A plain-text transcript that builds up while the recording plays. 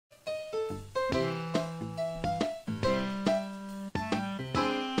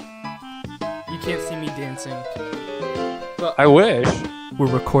You can't see me dancing. But I wish. we're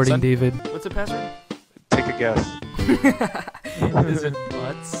recording, Son- David. What's the password? Take a guess. Is it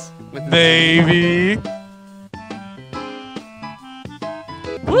butts? With the Maybe.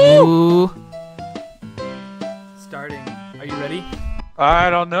 Woo! Starting. Are you ready? I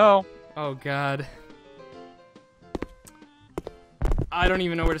don't know. Oh god. I don't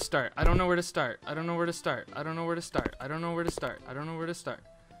even know where to start. I don't know where to start. I don't know where to start. I don't know where to start. I don't know where to start. I don't know where to start.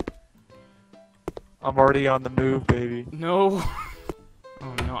 I'm already on the move, baby. No.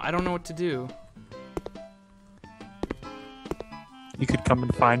 Oh no, I don't know what to do. You could come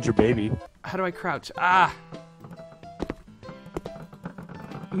and find your baby. How do I crouch? Ah!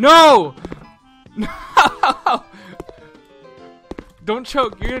 No! No! Don't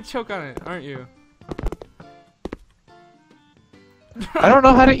choke. You're gonna choke on it, aren't you? I don't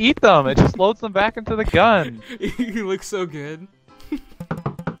know how to eat them. It just loads them back into the gun. You look so good.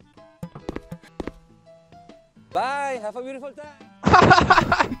 Bye. Have a beautiful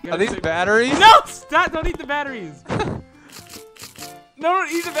time. Are these batteries? No! Stop! Don't eat the batteries! No,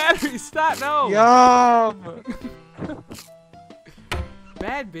 don't eat the batteries! Stop! No! Yum!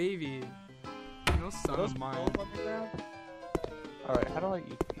 Bad baby. No son of mine. Alright, how do I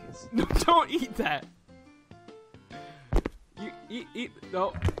eat these? No, don't eat that. You eat.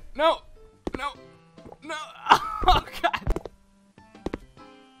 No. No. No. No. Oh god.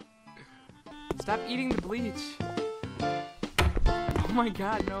 Stop eating the bleach. Oh my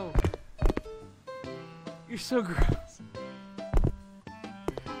god, no. You're so gross.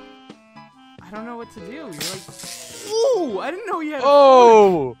 I don't know what to do. You're like, ooh, I didn't know you had.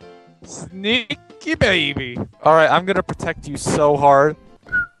 Oh! Sneaky baby. Alright, I'm gonna protect you so hard.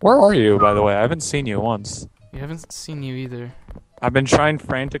 Where are you, by the way? I haven't seen you once. You haven't seen you either. I've been trying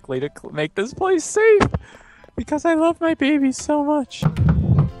frantically to make this place safe because I love my baby so much.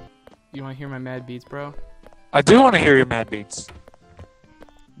 You want to hear my mad beats, bro? I do want to hear your mad beats.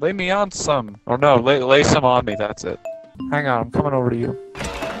 Lay me on some. Or no, lay some on me, that's it. Hang on, I'm coming over to you.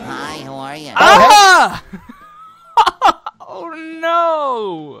 Hi, how are you? Ah! Oh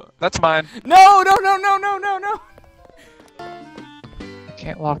no! That's mine. No! No! No! No! No! No! No! I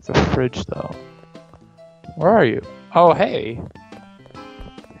can't lock the fridge, though. Where are you? Oh, hey.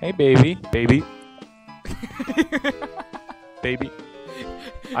 Hey, baby. Baby. Baby.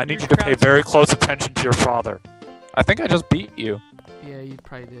 I need you to pay very close attention to your father. I think I just beat you. Yeah, you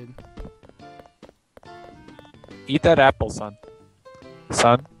probably did. Eat that apple, son.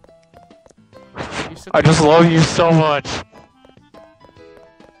 Son. You're such I just love you so much.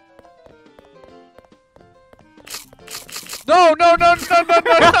 No, no, no, no, no,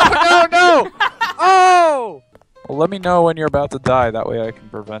 no, no, no, no! Oh! Well, let me know when you're about to die. That way I can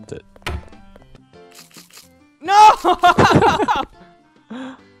prevent it. No!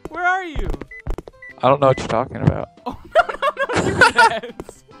 Where are you? I don't know what you're talking about. Oh no! No! No! Your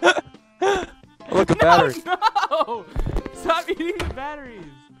heads. Look, the battery. No! Stop eating the batteries.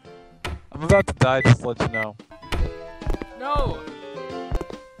 I'm about to die, just to let you know. No!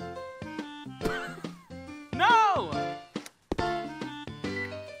 No!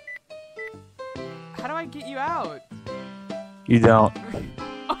 How do I get you out? You don't.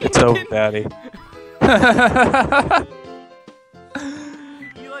 Oh, It's you over, didn't- Daddy.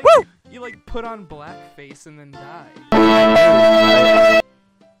 You like put on blackface and then died.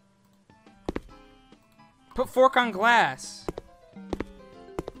 Put fork on glass.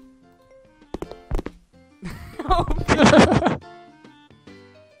 No.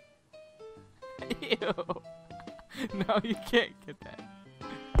 Ew. No, you can't get that.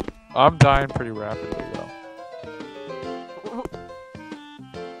 I'm dying pretty rapidly, though.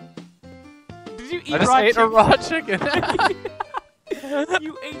 Did you eat I just raw ate a chicken? raw chicken.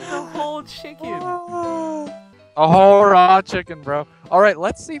 You ate the whole chicken. A whole raw chicken, bro. Alright,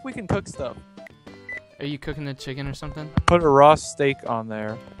 let's see if we can cook stuff. Are you cooking the chicken or something? Put a raw steak on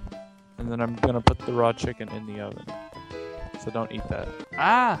there, and then I'm gonna put the raw chicken in the oven. So don't eat that.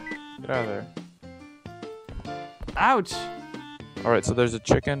 Ah! Get out of there. Ouch! Alright, so there's a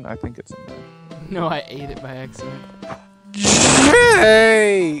chicken. I think it's in there. No, I ate it by accident.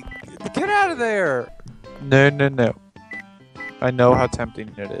 Hey! Get out of there! No, no, no. I know how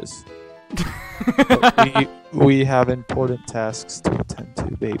tempting it is. But we have important tasks to attend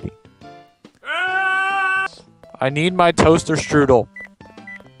to, baby. I need my toaster strudel.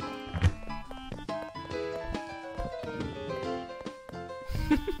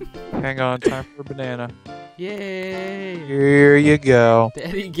 Hang on, time for a banana. Yay! Here you go.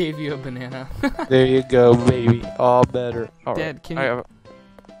 Daddy gave you a banana. There you go, baby. All better. All Dad, right. can I you have...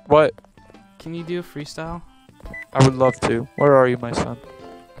 What? Can you do a freestyle? I would love to. Where are you, my son?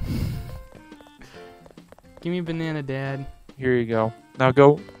 Give me a banana, Dad. Here you go. Now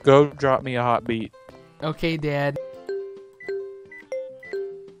go drop me a hot beat. Okay, Dad.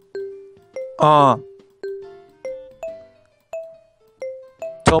 Told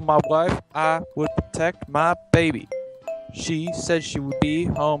my wife I would protect my baby. She said she would be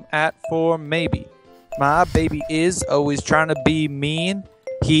home at 4 maybe. My baby is always trying to be mean.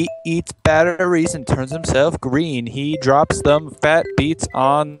 He eats batteries and turns himself green. He drops them fat beats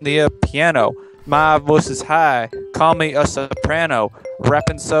on the piano. My voice is high, call me a soprano.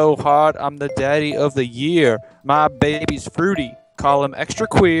 Rapping so hard, I'm the daddy of the year. My baby's fruity, call him extra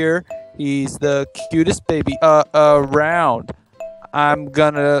queer. He's the cutest baby around. I'm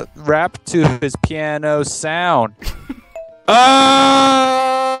gonna rap to his piano sound.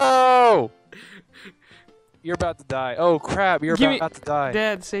 Oh! You're about to die. Oh crap, you're about to die.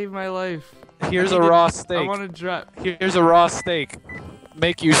 Dad, save my life. Here's a raw steak. I want to drop. Here's a raw steak.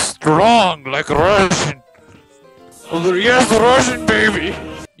 Make you strong like a Russian. Yes, Russian baby.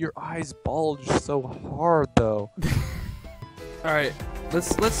 Your eyes bulge so hard though. All right,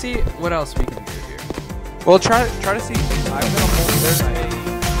 let's see what else we can do here. Well, try to see. I'm gonna hold their knife,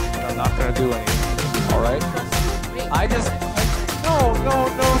 and I'm not gonna do anything. All right? I just no. I'm not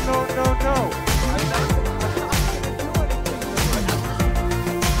gonna do anything.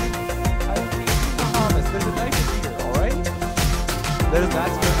 I promise. There's a knife in here. All right?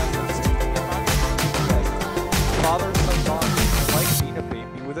 That's your father and son, like being a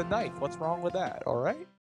baby with a knife. What's wrong with that? All right?